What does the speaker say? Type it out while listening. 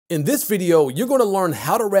In this video, you're going to learn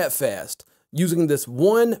how to rap fast using this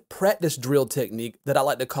one practice drill technique that I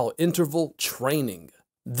like to call interval training.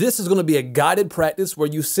 This is going to be a guided practice where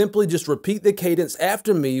you simply just repeat the cadence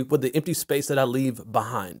after me with the empty space that I leave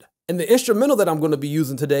behind. And the instrumental that I'm going to be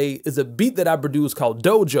using today is a beat that I produced called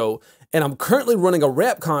Dojo, and I'm currently running a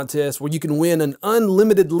rap contest where you can win an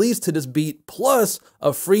unlimited lease to this beat plus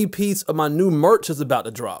a free piece of my new merch is about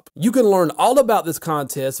to drop. You can learn all about this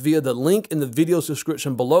contest via the link in the video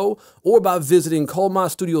description below or by visiting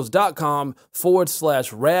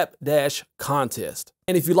ColeMizeStudios.com/rap-contest.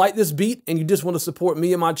 And if you like this beat and you just want to support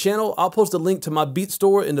me and my channel, I'll post a link to my beat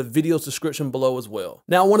store in the video's description below as well.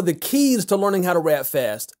 Now, one of the keys to learning how to rap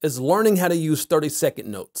fast is learning how to use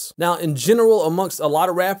 30-second notes. Now, in general, amongst a lot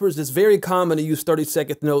of rappers, it's very common to use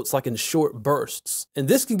 30-second notes like in short bursts. And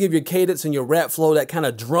this can give your cadence and your rap flow that kind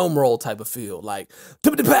of drum roll type of feel, like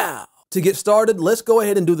pow. To get started, let's go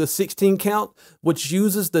ahead and do the 16 count, which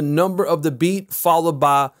uses the number of the beat followed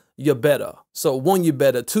by you better. So 1 you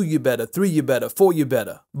better, 2 you better, 3 you better, 4 you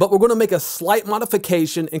better. But we're going to make a slight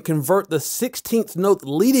modification and convert the 16th note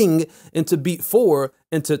leading into beat 4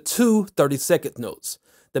 into two 30-second notes.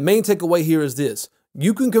 The main takeaway here is this: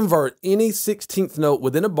 you can convert any 16th note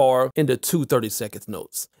within a bar into two 30-second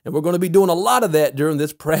notes. And we're going to be doing a lot of that during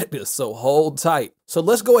this practice, so hold tight. So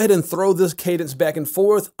let's go ahead and throw this cadence back and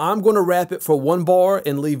forth. I'm going to rap it for 1 bar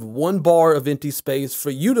and leave 1 bar of empty space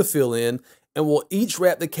for you to fill in, and we'll each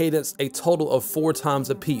rap the cadence a total of 4 times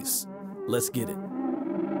a piece. Let's get it.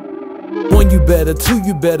 1 you better, 2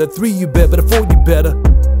 you better, 3 you better, 4 you better.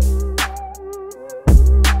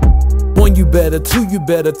 1 you better, 2 you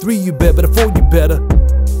better, 3 you better, 4 you better.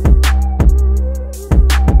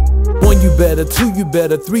 1 you better, 2 you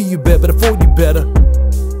better, 3 you better, 4 you better.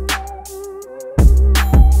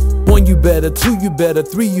 1 you better, 2 you better,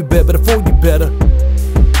 3 you better, 4 you better.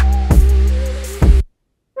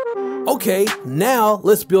 Okay, now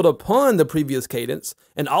let's build upon the previous cadence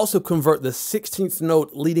and also convert the 16th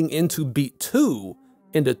note leading into beat 2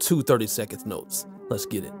 into two 30-second notes. Let's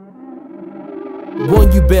get it.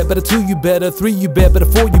 1 you better, 2 you better, 3 you better,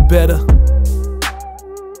 4 you better.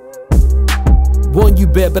 1 you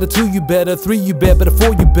better, 2 you better, 3 you better,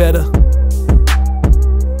 4 you better.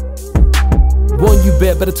 1 you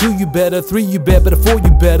better, 2 you better, 3 you better, 4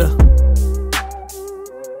 you better.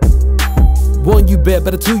 1 you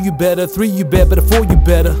better, 2 you better, 3 you better, 4 you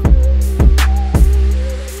better.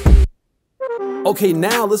 Okay,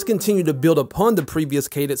 now let's continue to build upon the previous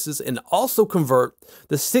cadences and also convert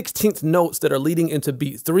the 16th notes that are leading into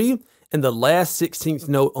beat 3 and the last 16th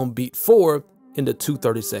note on beat 4 into two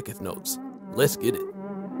 30-second notes. Let's get it.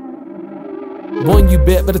 1 you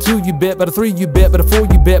better, 2 you better, 3 you better, 4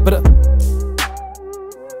 you better.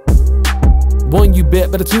 1 you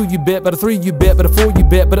better, 2 you better, 3 you better, 4 you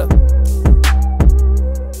better.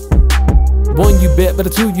 1 you better,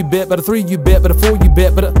 2 you better, 3 you better, 4 you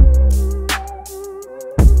better.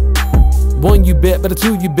 1 you better,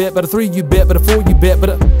 2 you better, 3 you better, 4 you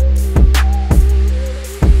better.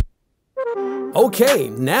 Okay,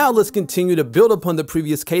 now let's continue to build upon the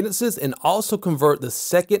previous cadences and also convert the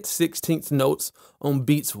second 16th notes on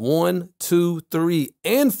beats 1, 2, 3,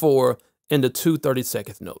 and 4 into two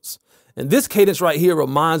 30-second notes. And this cadence right here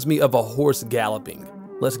reminds me of a horse galloping.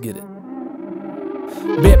 Let's get it.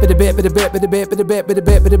 1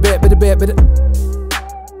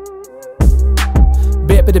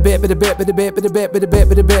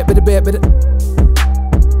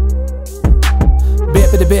 you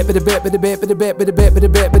better, 2 you better, 3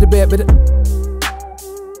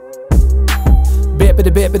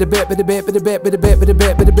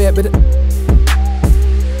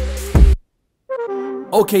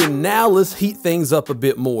 Okay, now let's heat things up a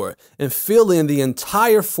bit more and fill in the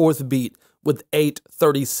entire 4th beat with 8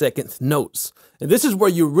 30-second notes. And this is where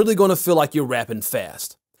you're really going to feel like you're rapping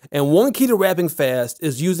fast. And one key to rapping fast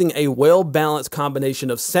is using a well-balanced combination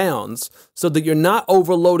of sounds so that you're not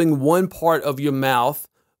overloading one part of your mouth,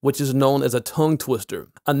 which is known as a tongue twister.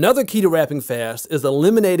 Another key to rapping fast is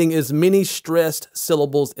eliminating as many stressed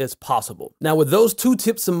syllables as possible. Now, with those 2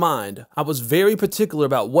 tips in mind, I was very particular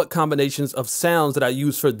about what combinations of sounds that I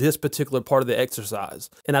use for this particular part of the exercise.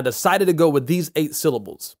 And I decided to go with these 8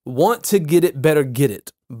 syllables. Want to get it, better get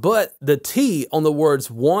it. But the T on the words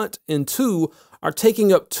want and to are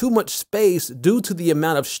taking up too much space due to the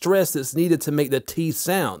amount of stress that's needed to make the T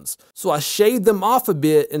sounds. So I shaved them off a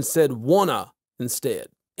bit and said wanna instead.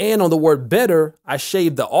 And on the word better, I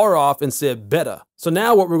shaved the R off and said better. So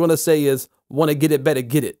now what we're going to say is want to get it, better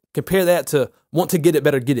get it. Compare that to want to get it,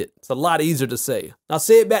 better get it. It's a lot easier to say. Now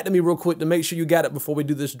say it back to me real quick to make sure you got it before we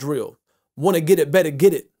do this drill. Want to get it, better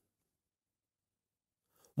get it.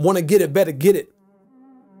 Want to get it, better get it.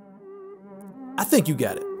 I think you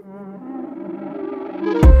got it.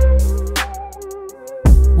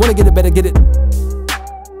 Wanna get it, better get it.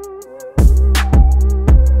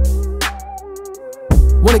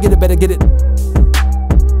 Wanna get it, better get it.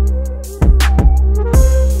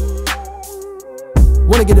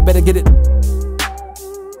 Wanna get it, better get it.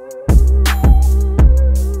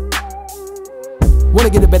 Wanna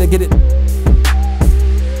get it, better get it.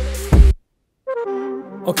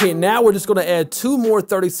 Okay, now we're just gonna add 2 more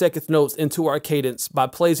 30-second notes into our cadence by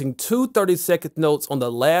placing 2 30-second notes on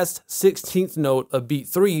the last 16th note of beat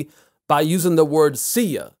 3 by using the word see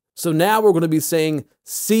ya. So now we're gonna be saying,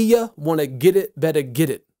 see ya, wanna get it, better get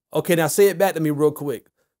it. Okay, now say it back to me real quick.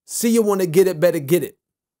 See ya, wanna get it, better get it.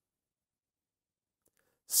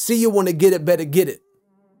 See ya, wanna get it, better get it.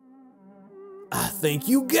 I think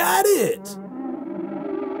you got it.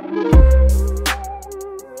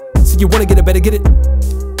 See you wanna get it, better get it.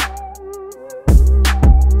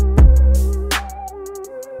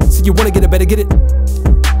 See you wanna get it, better get it.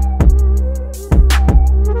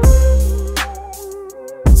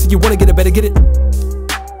 See you wanna get it, better get it.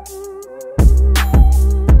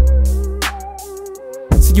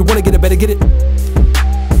 See you wanna get it, better get it.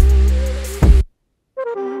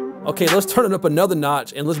 Okay, let's turn it up another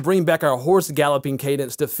notch and let's bring back our horse galloping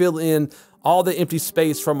cadence to fill in all the empty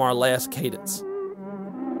space from our last cadence.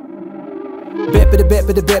 Bet, bet, bet,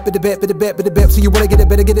 bet, bet, bet, bet, bet, bet, bet, bet, so you wanna get it,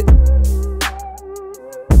 better get it.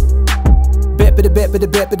 Bet, bet, bet, bet,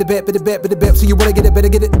 bet, bet, bet, bet, bet, bet, bet, so you wanna get it, better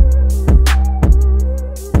get it.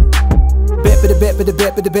 Bet, bet, bet, bet, bet,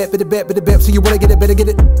 bet, bet, bet, bet, bet, bet, so you wanna get it, better get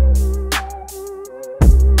it.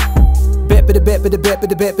 Bet, bet, bet, bet, bet,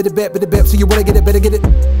 bet, bet, bet, bet, bet, bet, so you wanna get it, better get it.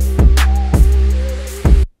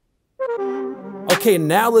 Okay,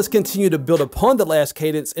 now let's continue to build upon the last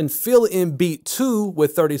cadence and fill in beat 2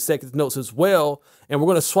 with 30-second notes as well. And we're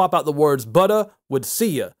gonna swap out the words butter with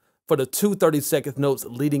see ya for the 2 30-second notes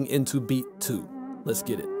leading into beat 2. Let's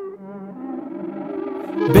get it.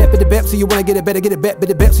 Bet, bet, bet, so you wanna get it, better get it. Bet,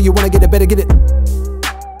 bet, bet, so you wanna get it, better get it.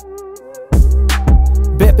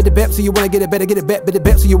 Bet, bet, bet, so you wanna get it, better get it. Bet, bet,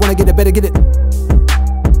 bet, so you wanna get it, better get it.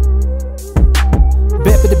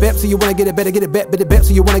 Bet, bet, bet, so you wanna get it, better get it. Bet, bet,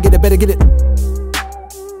 bet, so you wanna get it, better get it.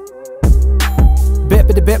 Bet,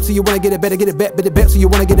 bet, bet, so you wanna get it, better get it. Bet, bet, bet, so you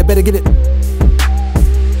wanna get it, better get it.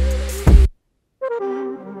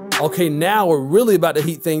 Okay, now we're really about to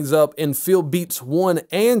heat things up and fill beats 1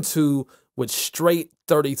 and 2 with straight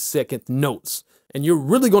 30-second notes. And you're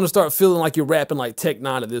really gonna start feeling like you're rapping like Tech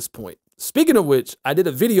 9 at this point. Speaking of which, I did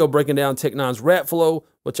a video breaking down Tech 9's rap flow,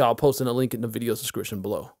 which I'll post in a link in the video description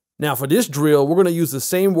below. Now for this drill, we're gonna use the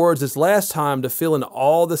same words as last time to fill in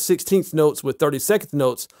all the 16th notes with 30-second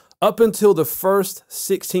notes up until the first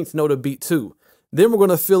 16th note of beat 2. Then we're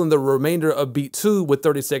gonna fill in the remainder of beat 2 with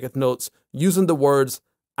 30-second notes using the words,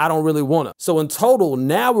 I don't really wanna. So in total,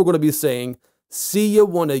 now we're gonna be saying, see ya,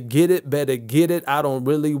 wanna get it, better get it, I don't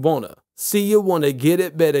really wanna. See ya, wanna get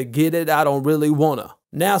it, better get it, I don't really wanna.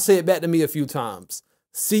 Now say it back to me a few times.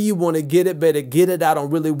 See you wanna get it, better get it, I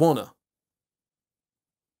don't really wanna.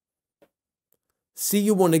 See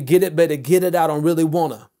you wanna get it, better get it, I don't really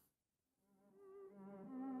wanna.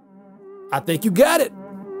 I think you got it.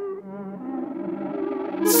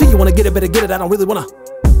 See you wanna get it, better get it, I don't really wanna.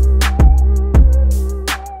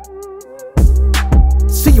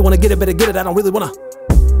 See you wanna get it, better get it, I don't really wanna.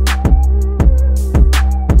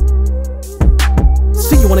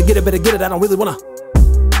 See you wanna get it, better get it, I don't really wanna.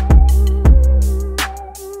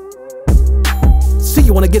 See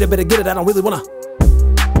you wanna get it, better get it, I don't really wanna.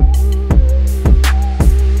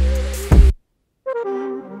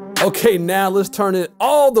 Okay, now let's turn it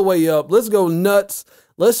all the way up. Let's go nuts.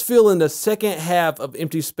 Let's fill in the second half of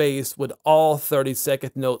empty space with all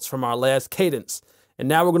 30-second notes from our last cadence. And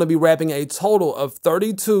now we're gonna be rapping a total of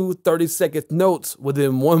 32 30-second notes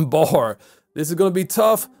within 1 bar. This is gonna be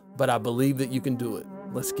tough, but I believe that you can do it.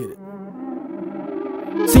 Let's get it.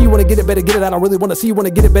 See you wanna get it, better get it, I don't really wanna. See you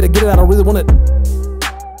wanna get it, better get it, I don't really want it.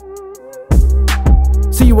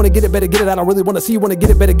 See you wanna get it, better get it, I don't really wanna. See you wanna get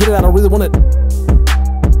it, better get it, I don't really want it.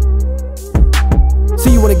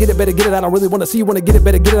 See you wanna get it, better get it, I don't really wanna. See you wanna get it,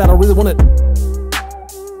 better get it, I don't really want it.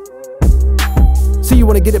 See you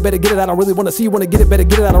wanna get it, better get it, I don't really wanna. See you wanna get it, better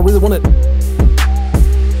get it, I don't really want it.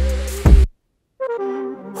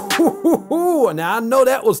 Now I know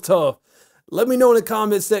that was tough. Let me know in the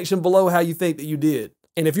comment section below how you think that you did.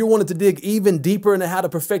 And if you wanted to dig even deeper into how to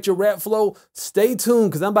perfect your rap flow, stay tuned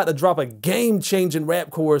because I'm about to drop a game-changing rap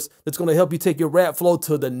course that's gonna help you take your rap flow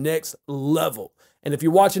to the next level. And if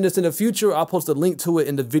you're watching this in the future, I'll post a link to it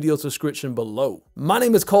in the video description below. My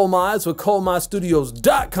name is ColeMize with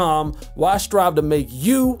ColeMizeStudios.com, where I strive to make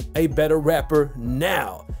you a better rapper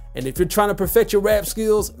now. And if you're trying to perfect your rap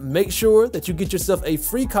skills, make sure that you get yourself a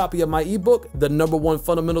free copy of my ebook, The #1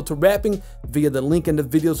 Fundamental to Rapping, via the link in the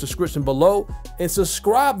video's description below, and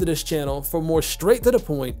subscribe to this channel for more straight to the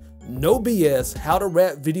point, no BS, how to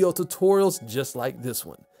rap video tutorials just like this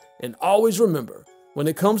one. And always remember, when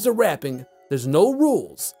it comes to rapping, there's no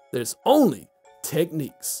rules, there's only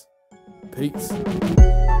techniques. Peace.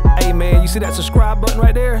 Hey man, you see that subscribe button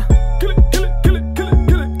right there? Kill it, kill it, kill it, kill it,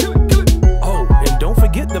 kill it, kill it, kill it. Oh, and don't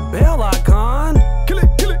forget the bell icon. Kill it,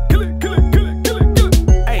 kill it, kill it, kill it, kill it, kill it, kill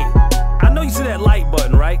it. Hey, I know you see that like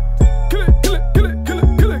button, right? Kill it, kill it, kill it, kill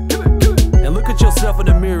it, kill it, kill it, kill it. And look at yourself in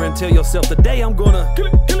the mirror and tell yourself, today I'm gonna kill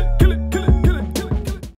it.